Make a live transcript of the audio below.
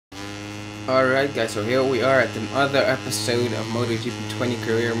Alright guys, so here we are at another episode of MotoGP 20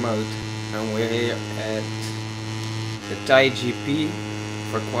 career mode, and we're here at the Thai GP.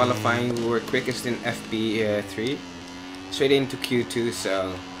 For qualifying we were quickest in FP3, straight into Q2,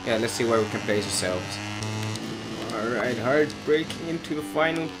 so yeah, let's see where we can place ourselves. Alright, hard braking into the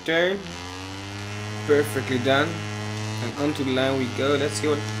final turn, perfectly done, and onto the line we go. Let's see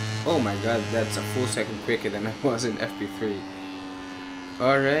what, oh my god, that's a full second quicker than I was in FP3.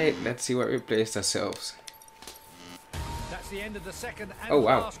 Alright, let's see where we placed ourselves. That's the end of the second and Oh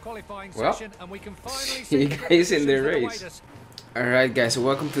wow. last qualifying Well, session, and we can finally see you see guys in the race. Alright guys, so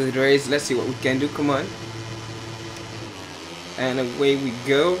welcome to the race. Let's see what we can do, come on. And away we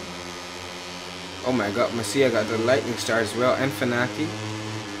go. Oh my god, Masia got the lightning start as well, and Fanati.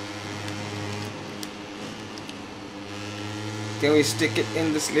 Can we stick it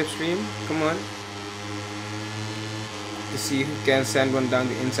in the slipstream? Come on. To see who can send one down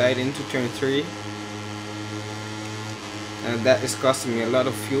the inside into turn 3. And that is costing me a lot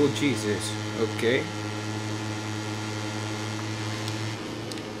of fuel, Jesus. Okay.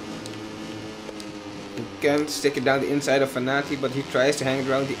 We can stick it down the inside of Fanati, but he tries to hang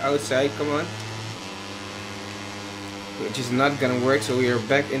around the outside, come on. Which is not gonna work, so we are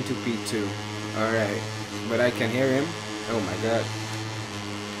back into P2. Alright. But I can hear him. Oh my god.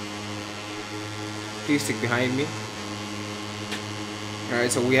 Please stick behind me. Alright,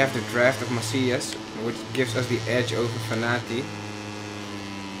 so we have the draft of Macias, which gives us the edge over Fanati.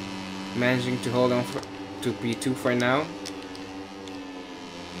 Managing to hold on to P2 for now.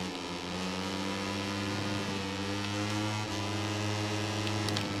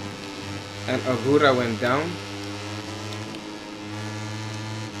 And Agura went down.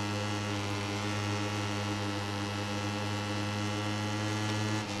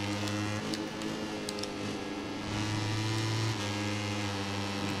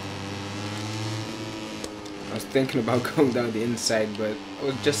 I was thinking about going down the inside, but I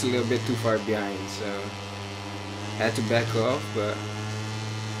was just a little bit too far behind, so had to back off. But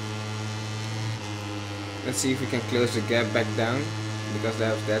let's see if we can close the gap back down, because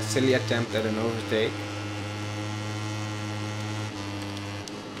that was that silly attempt at an overtake.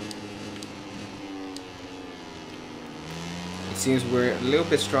 It seems we're a little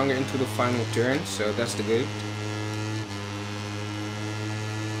bit stronger into the final turn, so that's the good.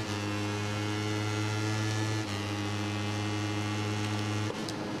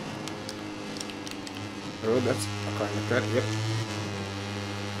 Oh, that's a corner cut, yep.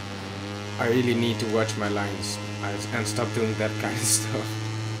 I really need to watch my lines and stop doing that kind of stuff.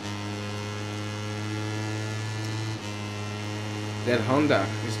 That Honda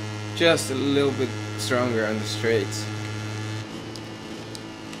is just a little bit stronger on the straights.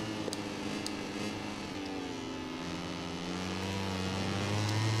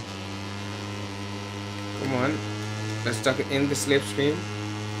 Come on, let's tuck it in the slipstream.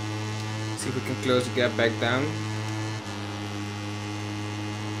 See if we can close the gap back down.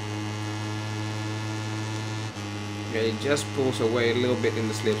 Okay, it just pulls away a little bit in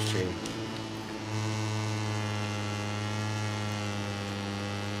the slipstream.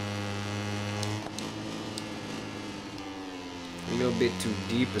 A little bit too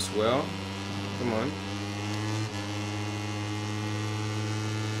deep as well. Come on.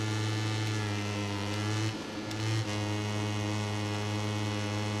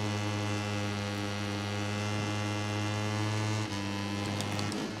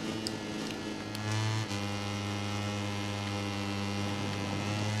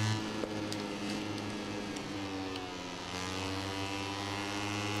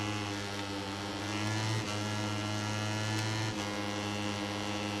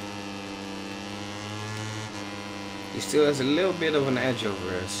 He still has a little bit of an edge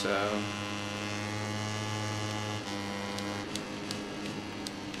over us, so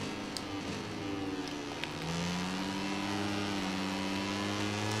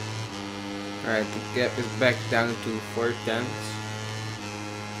alright, the gap is back down to 4/10.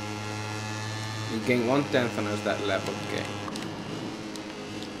 You gain 1/10 on us that lap, okay.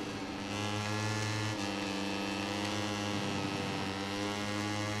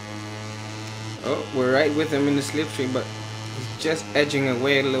 Oh, we're right with him in the slipstream, but he's just edging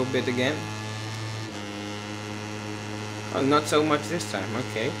away a little bit again. Oh, not so much this time.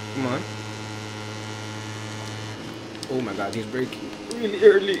 Okay, come on. Oh my god, he's braking really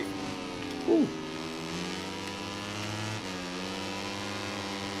early. Ooh.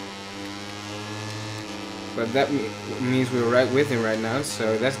 But that means we're right with him right now,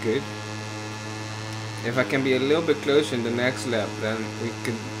 so that's good. If I can be a little bit closer in the next lap, then we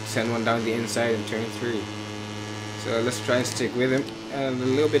could send one down the inside in turn 3. So let's try and stick with him. And a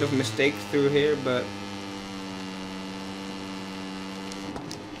little bit of mistake through here, but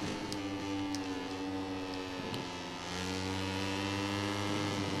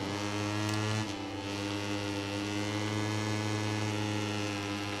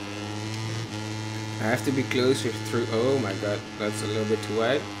I have to be closer through. Oh my god, that's a little bit too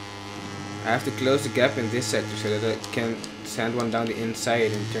wide. I have to close the gap in this sector so that I can send one down the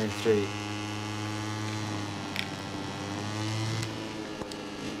inside in turn 3.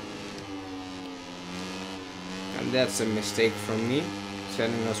 And that's a mistake from me,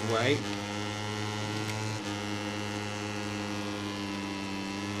 sending us wide.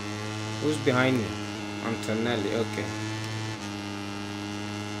 Who's behind me? Antonelli, okay.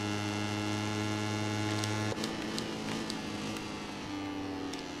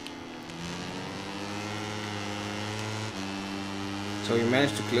 So we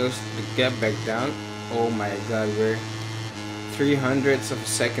managed to close the gap back down. Oh my god, we're 300ths of a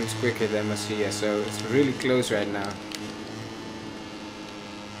second quicker than Masia, so it's really close right now.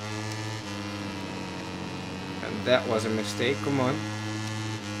 And that was a mistake, come on.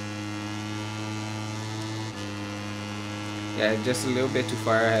 Yeah, just a little bit too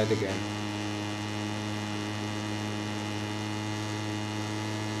far ahead again.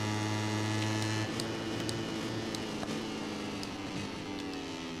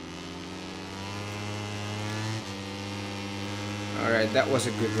 Alright, that was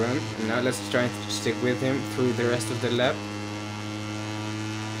a good run. And now let's try and stick with him through the rest of the lap.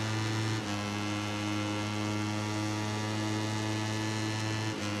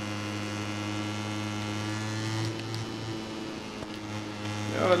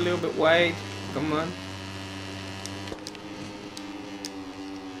 Oh, a little bit wide. Come on.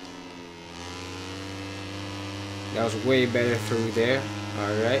 That was way better through there.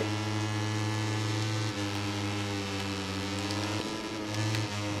 Alright.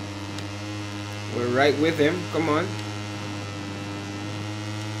 We're right with him. Come on.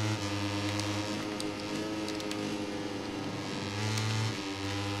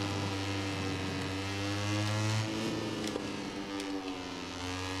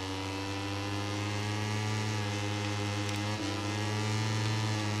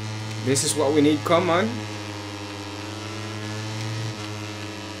 This is what we need. Come on.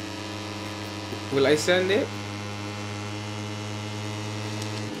 Will I send it?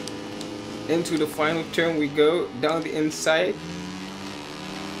 Into the final turn we go, down the inside.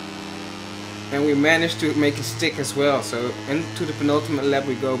 And we managed to make it stick as well. So into the penultimate lap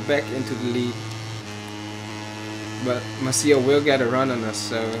we go back into the lead. But Masia will get a run on us,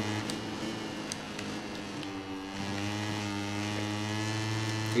 so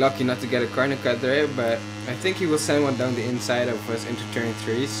lucky not to get a corner cut there, but I think he will send one down the inside of us into turn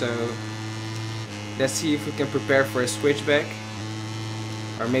 3, so let's see if we can prepare for a switchback.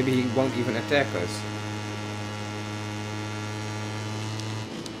 Or maybe he won't even attack us.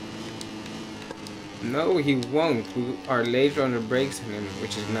 No, he won't. We are later on the brakes than him,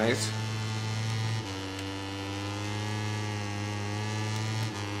 which is nice.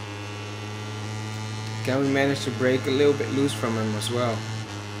 Can we manage to break a little bit loose from him as well?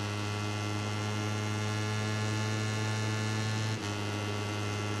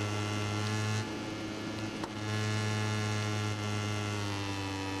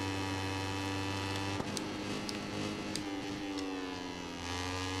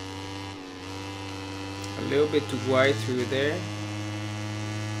 A little bit too wide through there.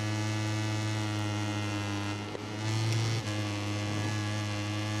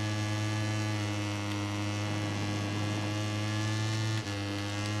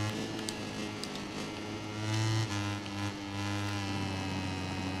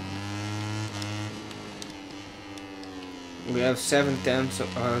 We have 7/10 of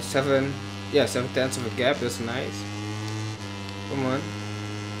 7/10 of a gap. That's nice. Come on.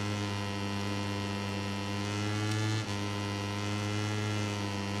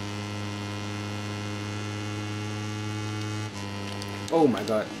 Oh my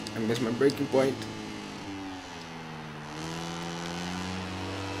god, I missed my braking point.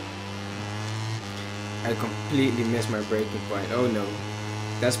 I completely missed my braking point. Oh no.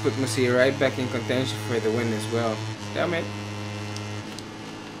 That's put Masia right back in contention for the win as well. Damn it.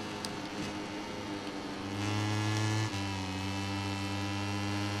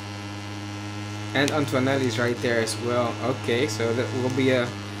 And Antonelli's right there as well. Okay, so that will be a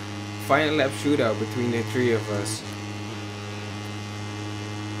final lap shootout between the three of us.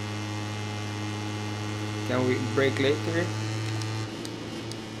 Can we brake later?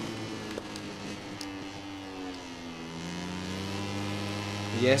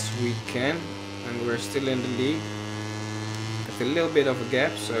 Yes, we can. And we're still in the lead. with a little bit of a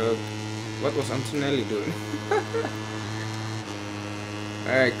gap. So what was Antonelli doing?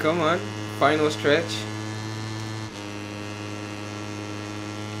 Alright, come on. Final stretch.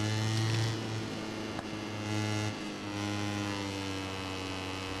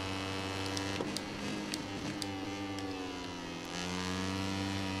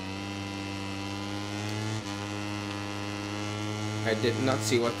 I did not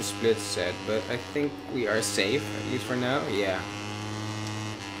see what the split said, but I think we are safe, at least for now. Yeah.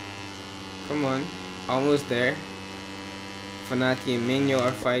 Come on. Almost there. Fanati and Minyo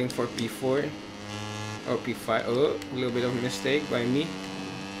are fighting for P4. Or P5. Oh, a little bit of a mistake by me.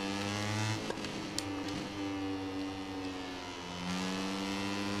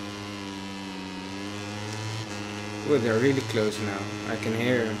 Oh, they're really close now. I can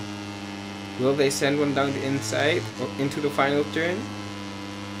hear them. Will they send one down the inside or into the final turn?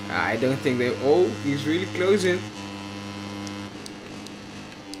 I don't think they... Oh, he's really closing.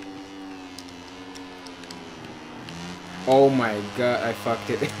 Oh my god, I fucked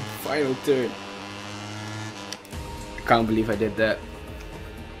it in the final turn. I can't believe I did that.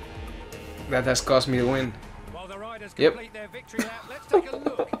 That has cost me the win. While the riders complete their victory lap, let's take a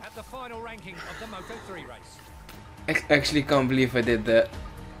look at the final ranking of the Moto3 race. I actually can't believe I did that.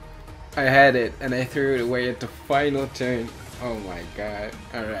 I had it and I threw it away at the final turn. Oh my god.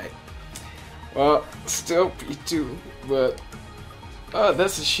 Alright. Well, still P2, but... Oh,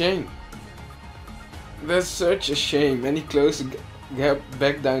 that's a shame. That's such a shame. And he closed the gap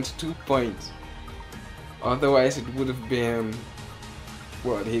back down to 2 points. Otherwise it would have been...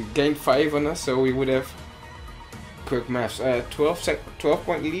 What, he gained 5 on us, so we would have... Quick maths. 12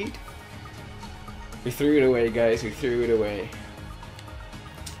 point lead? We threw it away, guys. We threw it away.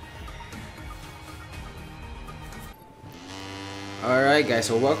 Alright guys,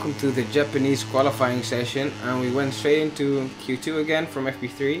 so welcome to the Japanese qualifying session, and we went straight into Q2 again from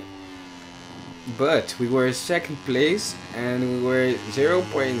FP3, but we were second place and we were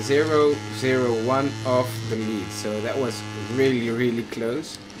 0.001 off the lead, so that was really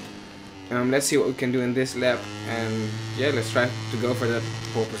close. Let's see what we can do in this lap, and yeah, let's try to go for that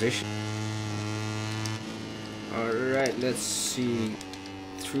pole position. Alright, let's see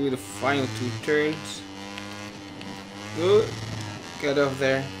through the final 2 turns. Good. Get off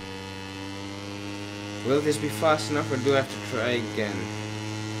there. Will this be fast enough or do I have to try again?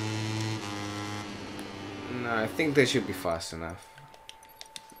 No, I think this should be fast enough.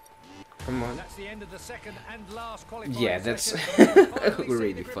 Come on. That's the end of the second and last qualifying Yeah, that's session.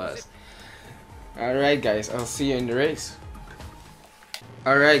 really fast. Alright guys, I'll see you in the race.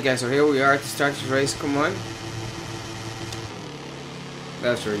 Alright guys, so here we are at the start of the race. Come on.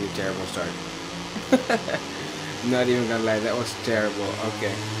 That's a really terrible start. Not even gonna lie, that was terrible.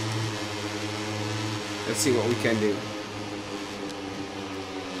 Okay. Let's see what we can do.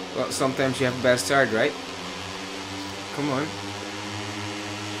 Well, sometimes you have a bad start, right? Come on.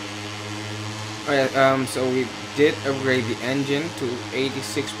 Oh yeah, so we did upgrade the engine to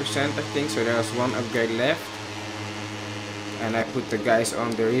 86%, I think, so there was one upgrade left. And I put the guys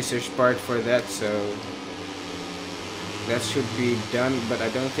on the research part for that, so that should be done, but I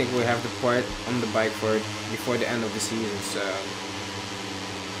don't think we have the part on the bike for it before the end of the season, so...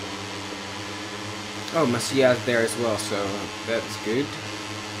 Oh, Masia's there as well, so that's good.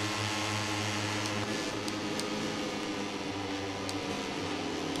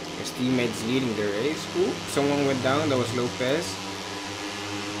 His teammate's leading the race. Ooh, someone went down, that was Lopez.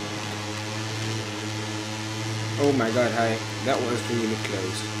 Oh my god, hi. That was really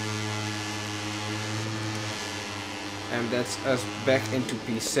close. And that's us back into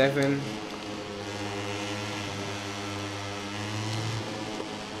P7.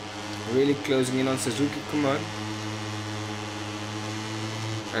 Really closing in on Suzuki, come on.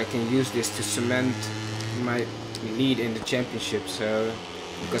 I can use this to cement my lead in the championship, so...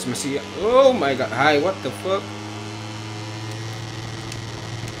 Because Masia... Oh my god, hi, what the fuck?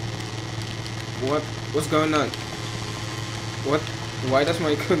 What's going on? What? Why does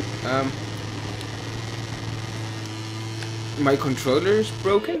my my controller is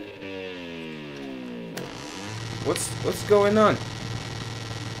broken? What's going on?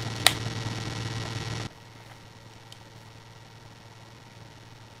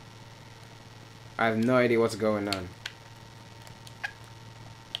 I have no idea what's going on.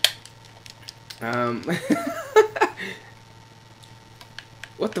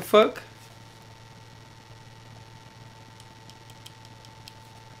 What the fuck?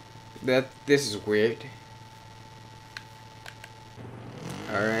 This is weird.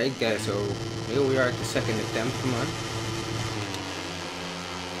 Alright guys, so here we are at the second attempt, come on.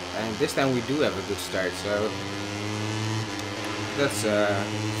 And this time we do have a good start, so That's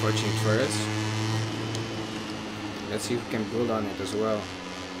fortunate for us. Let's see if we can build on it as well.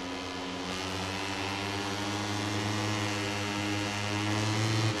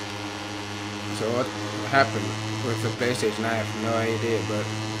 So what happened with the PlayStation, I have no idea, but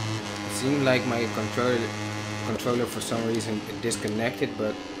it seemed like my controller for some reason it disconnected,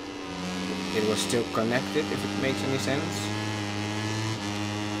 but it was still connected, if it makes any sense.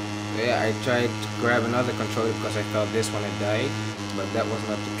 Yeah, I tried to grab another controller because I thought this one had died, but that was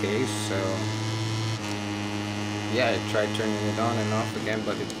not the case. So yeah, I tried turning it on and off again,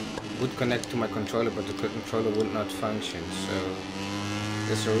 but it would connect to my controller, but the controller would not function. So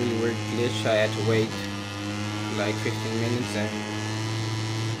it's a really weird glitch. I had to wait like 15 minutes and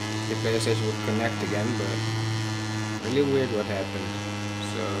the PlayStation would connect again, but really weird what happened.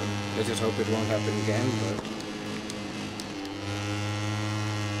 So let's just hope it won't happen again. But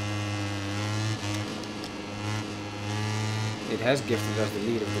it has gifted us the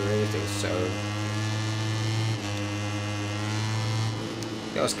lead of the race though, so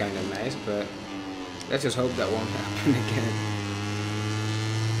that was kind of nice, but let's just hope that won't happen again.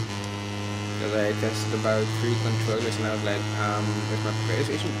 Because I tested about 3 controllers and I was like, is my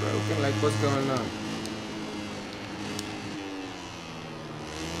PlayStation broken? Like, what's going on?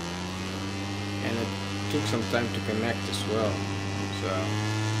 And it took some time to connect as well. So,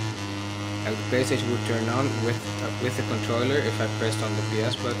 like, the PlayStation would turn on with the controller if I pressed on the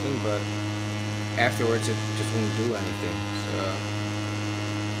PS button, but afterwards it just wouldn't do anything.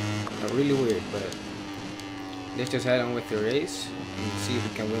 So, really weird, but let's just head on with the race and see if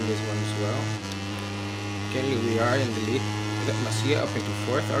we can win this one as well. Currently we are in the lead. We got Masia up into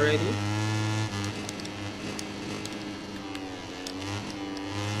 4th already.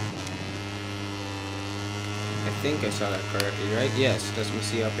 I think I saw that correctly, right? Yes, that's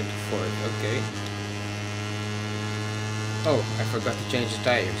Masia up into 4th. Okay. Oh, I forgot to change the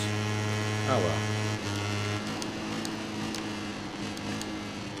tires. Oh well.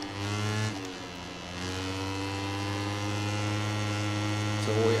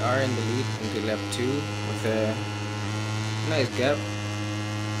 So we are in the lead into lap 2 with a nice gap.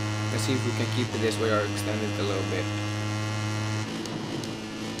 Let's see if we can keep it this way or extend it a little bit.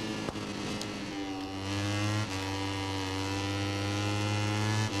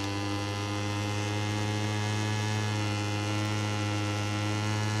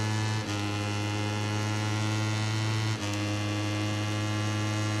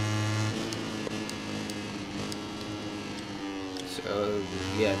 So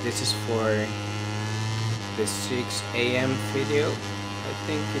yeah, this is for the 6 AM video, I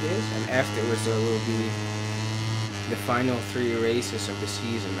think it is, and afterwards there will be the final 3 races of the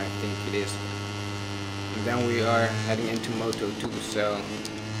season, I think it is. And then we are heading into Moto 2, so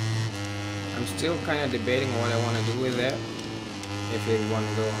I'm still kind of debating what I want to do with that. If I want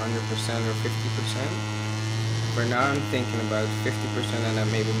to go 100% or 50%. For now I'm thinking about 50%, and then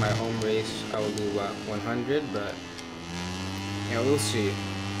maybe my home race I will do 100, but yeah, we'll see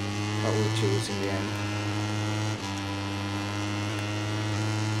what we'll choose in the end.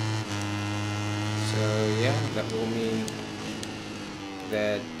 So yeah, that will mean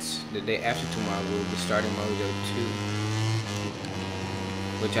that the day after tomorrow we'll be starting Moto 2,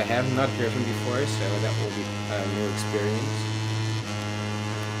 which I have not driven before, so that will be a new experience.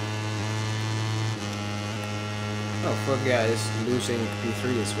 Oh fuck yeah, it's losing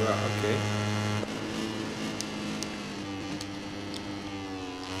P3 as well, okay.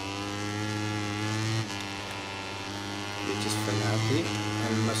 Which is Fanati,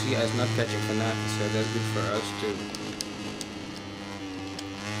 and Masia is not catching Fanati, so that's good for us too.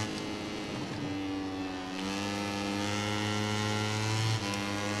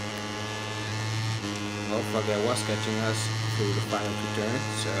 Well, fuck, I was catching us through the final 2 turns,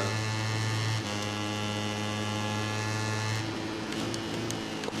 so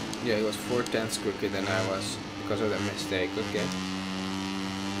yeah, he was 4/10 quicker than I was because of that mistake, okay.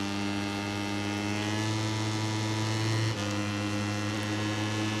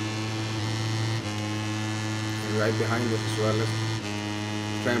 Right behind it as well. Let's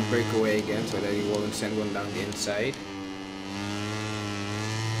try and break away again so that he won't send one down the inside.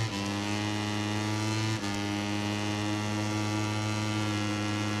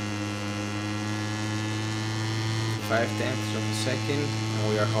 Five tenths of a second, and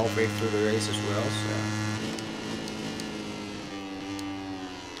we are halfway through the race as well, so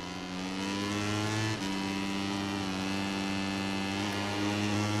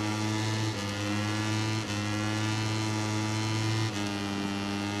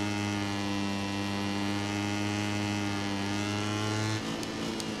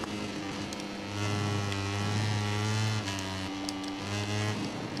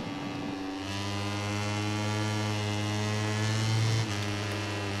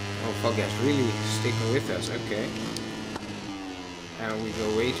Oh, Foggy's really sticking with us. Okay. And we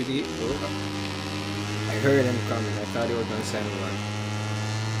go way too deep. Oh. I heard him coming. I thought he was gonna send one.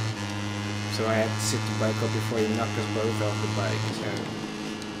 So I had to sit the bike up before he knocked us both off the bike. So,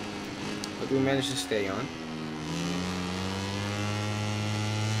 but we managed to stay on.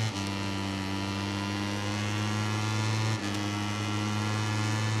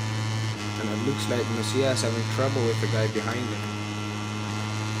 And it looks like Messiah is having trouble with the guy behind him.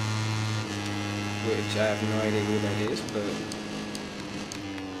 Which I have no idea who that is, but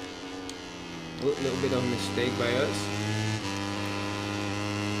a little bit of a mistake by us.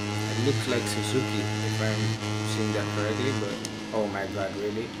 It looks like Suzuki, if I'm seeing that correctly, but oh my god,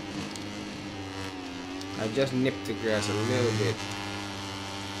 really? I just nipped the grass a little bit.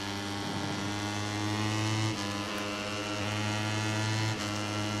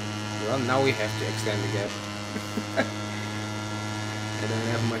 Well, now we have to extend the gap. I don't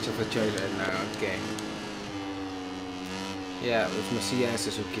have much of a choice right now. Okay. Yeah, it's Messiah and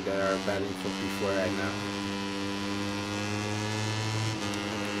Suzuki that are battling for P4 right now.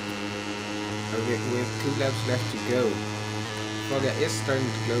 Okay, we have 2 laps left to go. Foggy is starting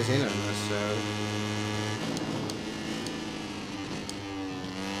to close in on us, so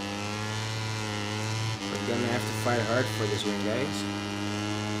we're gonna have to fight hard for this win, guys.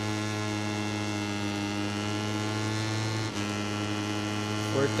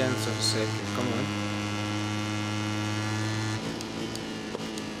 Four tenths of a second, come on.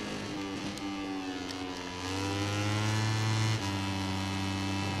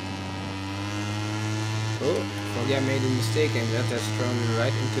 Oh, Foggy made a mistake and that has thrown him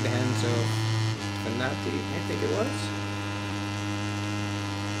right into the hands of Fanati, I think it was.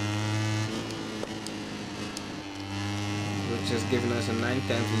 Which has given us a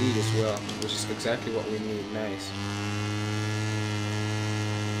 9/10 lead as well, which is exactly what we need. Nice.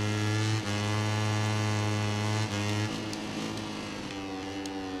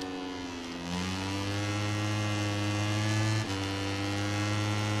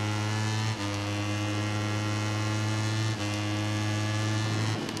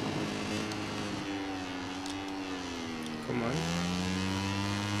 Come on.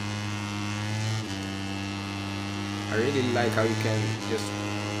 I really like how you can just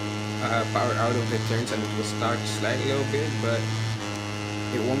power out of the turns and it will start to slide a little bit, but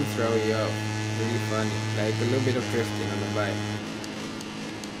it won't throw you off. Really funny. Like a little bit of drifting on the bike.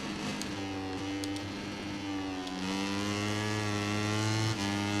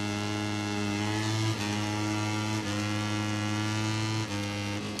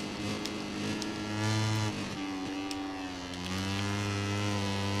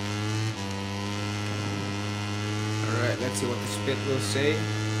 Let's see what the split will say.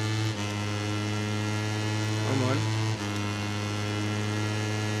 Come on.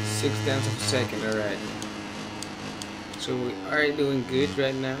 6/10 of a second, alright. So we are doing good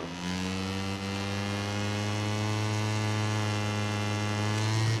right now.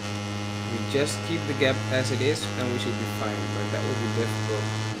 We just keep the gap as it is and we should be fine, but that will be difficult.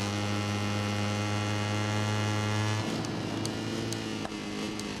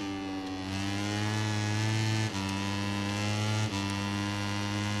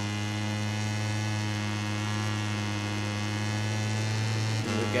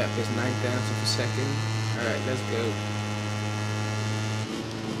 Gap is 9/10 of a second. Alright, let's go.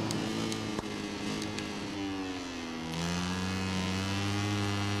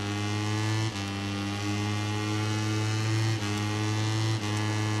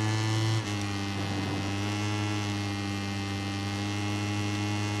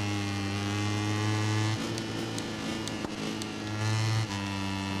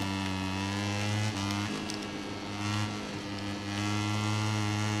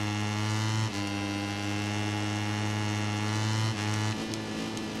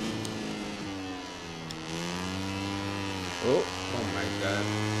 Oh my god.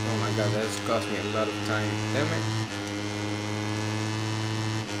 Oh my god, that's cost me a lot of time. Damn it.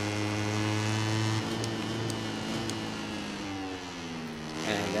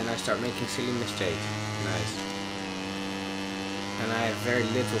 And then I start making silly mistakes. Nice. And I have very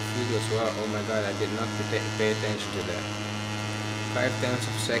little fuel as well. Oh my god, I did not pay attention to that. 5/10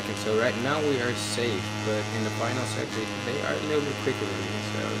 of a second. So right now we are safe, but in the final sector they are a little bit quicker than me,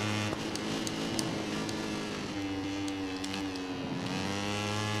 so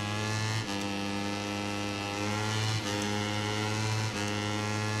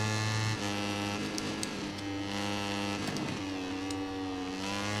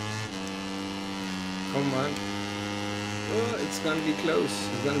come on. Oh, it's gonna be close.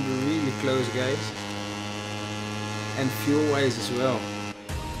 It's gonna be really close, guys. And fuel-wise as well.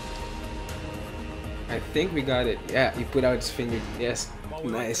 I think we got it. Yeah, he put out his finger. Yes, While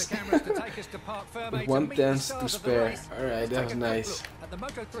we wait nice. for the cameras to take us to Park Ferme With to one meet the tenth to stars of the spare. race. Alright, that was Take a quick nice. look at the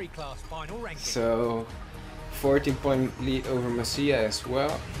Moto3 class final ranking. So 14-point lead over Masia as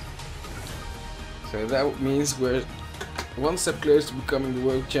well. So that means we're one step closer to becoming the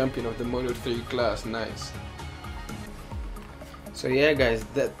world champion of the Moto3 class. Nice. So yeah guys,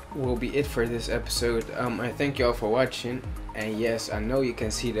 that will be it for this episode. I thank you all for watching, and yes, I know you can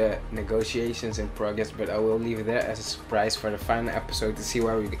see the negotiations in progress, but I will leave that as a surprise for the final episode to see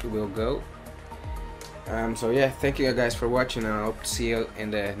where we will go. So yeah, thank you guys for watching, and I hope to see you in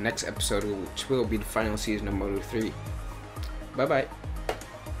the next episode, which will be the final season of Moto3. Bye bye.